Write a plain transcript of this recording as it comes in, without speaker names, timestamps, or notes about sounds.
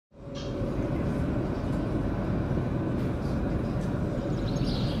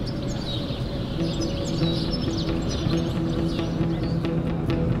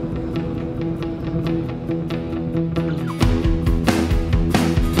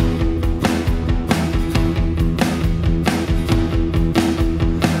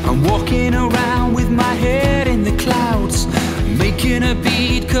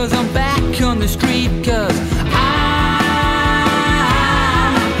street, 'cause I'm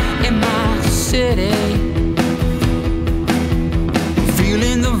in my city.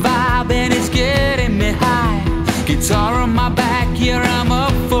 Feeling the vibe and it's getting me high. Guitar on my back, here I'm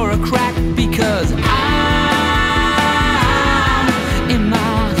up for a crack, because I'm in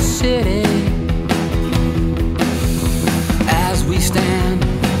my city. As we stand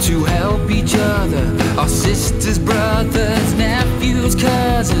to help each other, our sisters, brothers, nephews,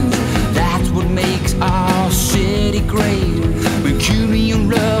 cousins, that's what makes our city great. Mancunian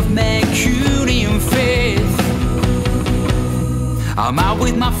love, Mancunian faith. I'm out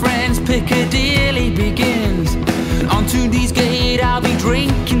with my friends, Piccadilly begins. On Tundi's gate, I'll be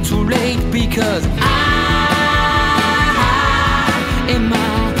drinking too late, because I'm in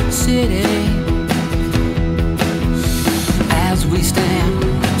my city.